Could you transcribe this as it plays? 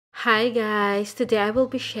Hi guys, today I will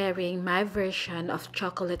be sharing my version of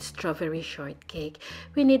chocolate strawberry shortcake.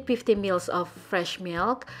 We need 50 ml of fresh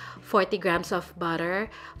milk, 40 grams of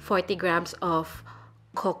butter, 40 grams of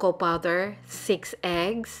cocoa powder, 6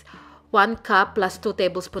 eggs, 1 cup plus 2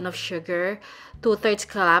 tablespoons of sugar, 2/3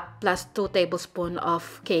 cup plus 2 tablespoons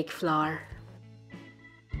of cake flour.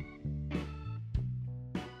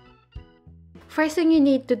 First thing you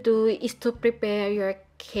need to do is to prepare your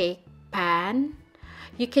cake pan.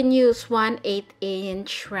 You can use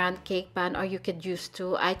 1/8" round cake pan, or you could use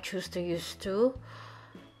two. I choose to use two.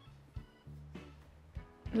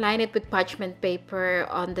 Line it with parchment paper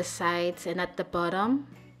on the sides and at the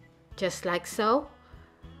bottom, just like so.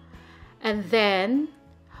 And then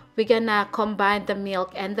we're gonna combine the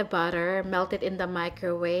milk and the butter, melt it in the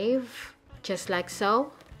microwave, just like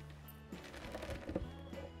so.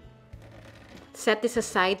 Set this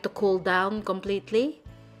aside to cool down completely.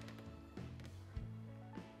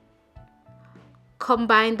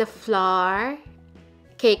 Combine the flour,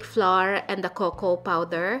 cake flour, and the cocoa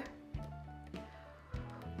powder.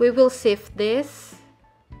 We will sift this.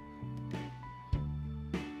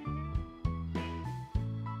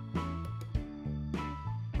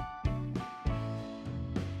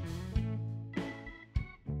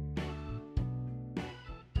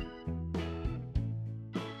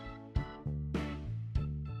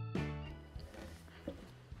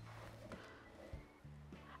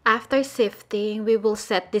 After sifting, we will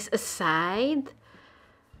set this aside.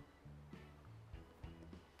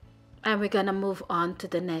 And we're gonna move on to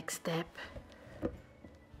the next step.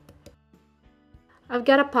 I've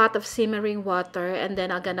got a pot of simmering water, and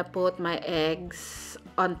then I'm gonna put my eggs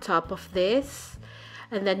on top of this.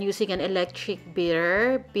 And then using an electric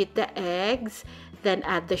beater, beat the eggs, then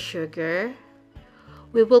add the sugar.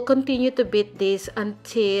 We will continue to beat this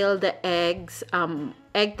until the egg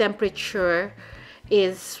temperature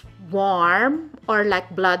is warm or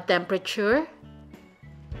like blood temperature.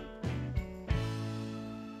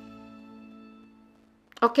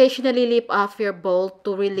 Occasionally lip off your bowl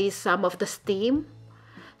to release some of the steam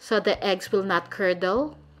so the eggs will not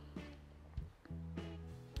curdle.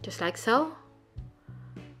 Just like so.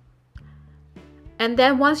 And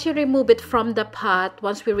then once you remove it from the pot,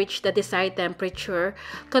 once we reach the desired temperature,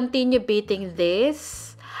 continue beating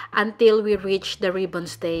this until we reach the ribbon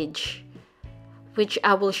stage, which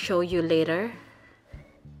I will show you later.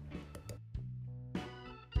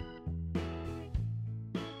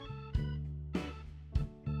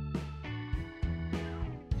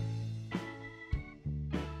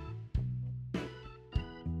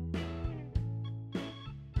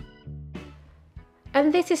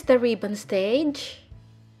 And this is the ribbon stage.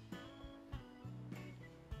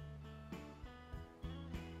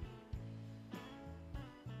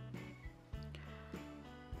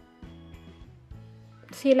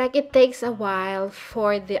 See, like it takes a while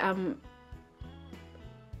for the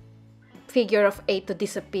figure of 8 to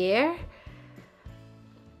disappear.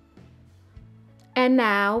 And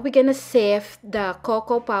now we're gonna sift the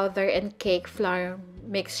cocoa powder and cake flour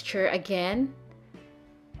mixture again.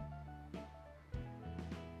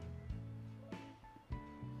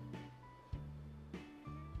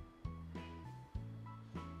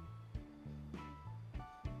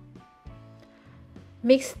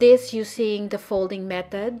 Mix this using the folding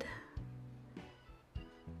method.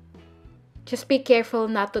 Just be careful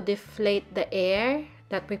not to deflate the air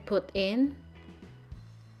that we put in.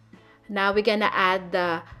 Now we're gonna add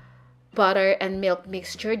the butter and milk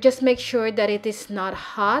mixture. Just make sure that it is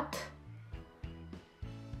not hot.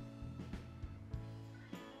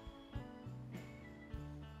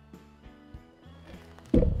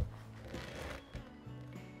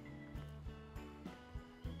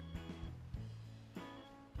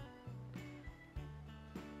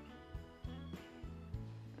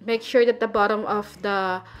 Make sure that the bottom of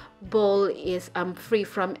the bowl is free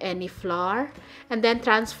from any flour, and then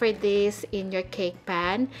transfer this in your cake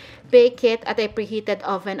pan. Bake it at a preheated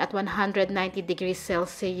oven at 190 degrees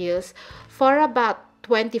Celsius for about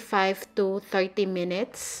 25 to 30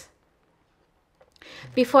 minutes.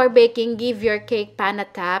 Before baking, give your cake pan a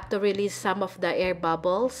tap to release some of the air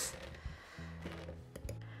bubbles.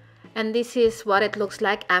 And this is what it looks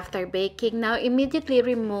like after baking. Now immediately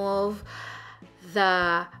remove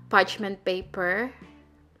the parchment paper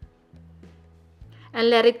and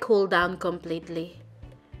let it cool down completely.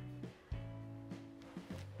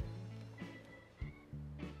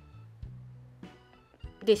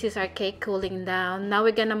 This is our cake cooling down. Now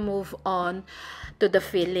we're gonna move on to the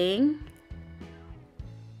filling.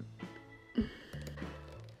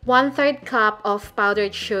 1/3 cup of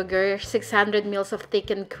powdered sugar, 600 ml of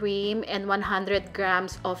thickened cream, and 100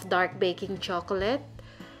 grams of dark baking chocolate.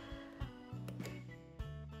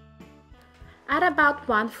 Add about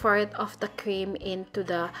 1/4 of the cream into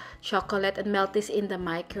the chocolate and melt this in the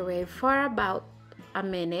microwave for about a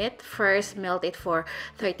minute. First, melt it for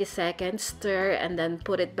 30 seconds, stir, and then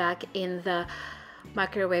put it back in the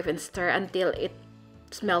microwave and stir until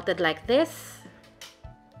it's melted like this.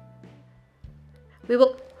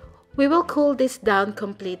 We will cool this down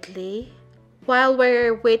completely. While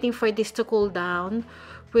we're waiting for this to cool down,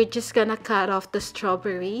 we're just gonna cut off the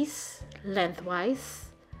strawberries lengthwise.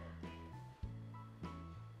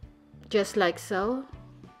 Just like so.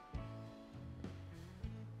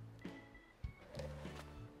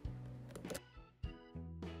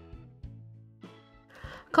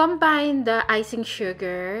 Combine the icing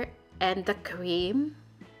sugar and the cream.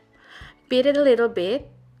 Beat it a little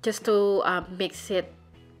bit just to mix it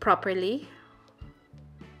properly.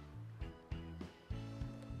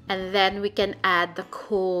 And then we can add the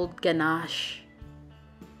cold ganache.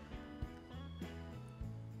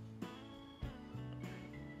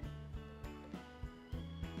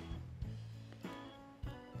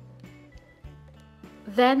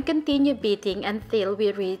 Then continue beating until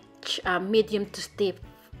we reach medium to stiff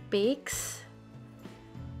peaks.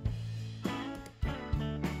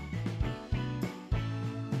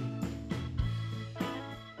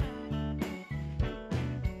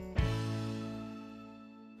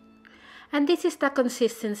 And this is the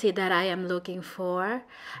consistency that I am looking for.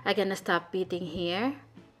 I'm gonna stop beating here.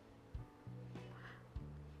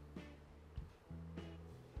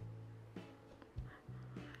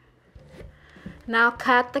 Now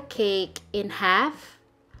cut the cake in half.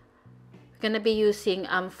 We're gonna be using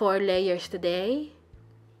 4 layers today,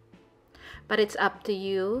 but it's up to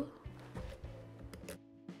you.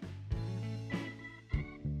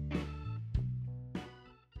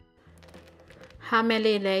 How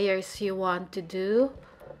many layers you want to do.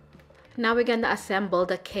 Now we're gonna assemble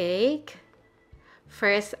the cake.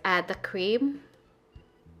 First, add the cream.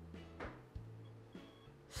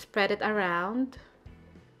 Spread it around.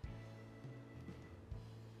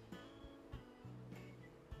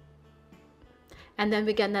 And then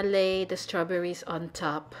we're gonna lay the strawberries on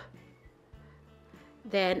top.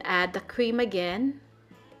 Then add the cream again.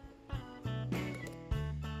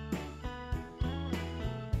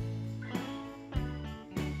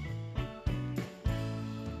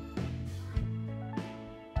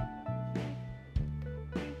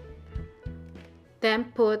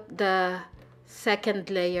 Then put the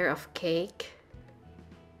second layer of cake.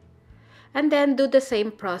 And then do the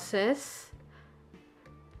same process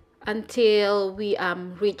until we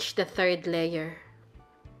reach the third layer.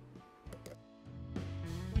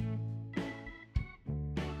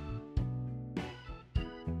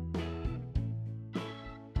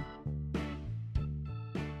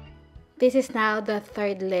 This is now the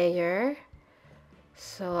third layer.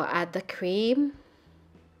 So add the cream.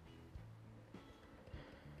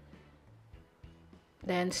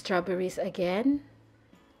 Then strawberries again.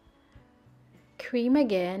 Cream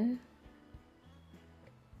again.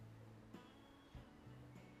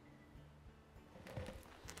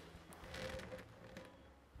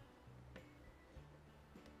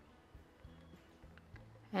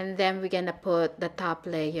 And then we're gonna put the top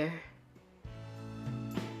layer.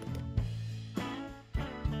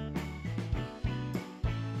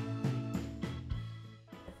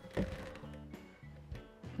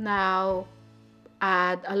 Now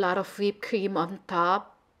add a lot of whipped cream on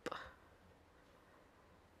top.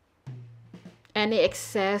 Any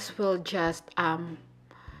excess will just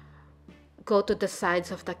go to the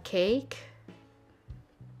sides of the cake.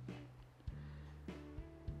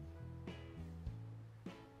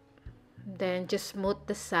 Then just smooth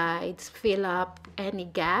the sides, fill up any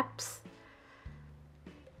gaps.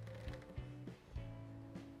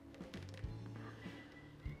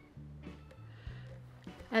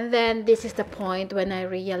 And then this is the point when I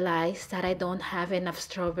realized that I don't have enough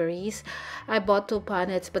strawberries. I bought 2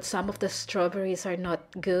 punnets, but some of the strawberries are not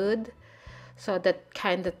good. So that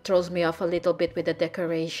kind of throws me off a little bit with the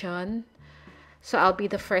decoration. So I'll be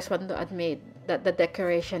the first one to admit that the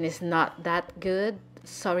decoration is not that good.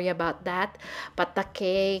 Sorry about that. But the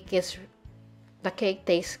cake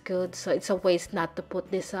tastes good, so it's a waste not to put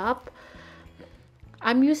this up.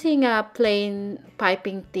 I'm using a plain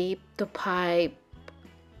piping tip to pipe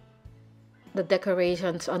the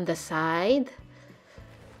decorations on the side.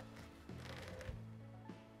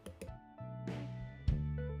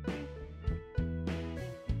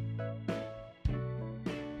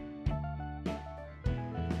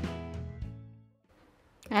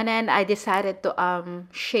 And then I decided to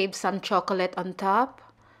shave some chocolate on top.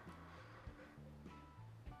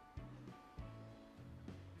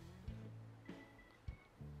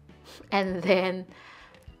 And then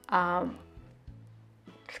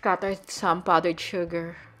Scatter some powdered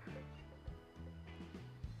sugar.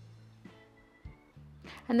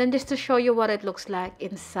 And then just to show you what it looks like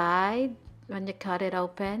inside when you cut it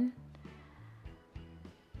open.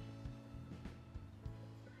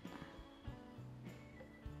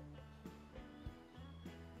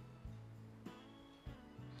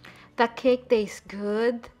 The cake tastes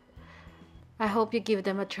good. I hope you give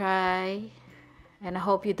them a try. And I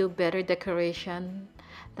hope you do better decoration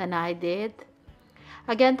than I did.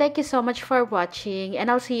 Again, thank you so much for watching. And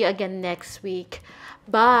I'll see you again next week.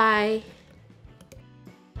 Bye!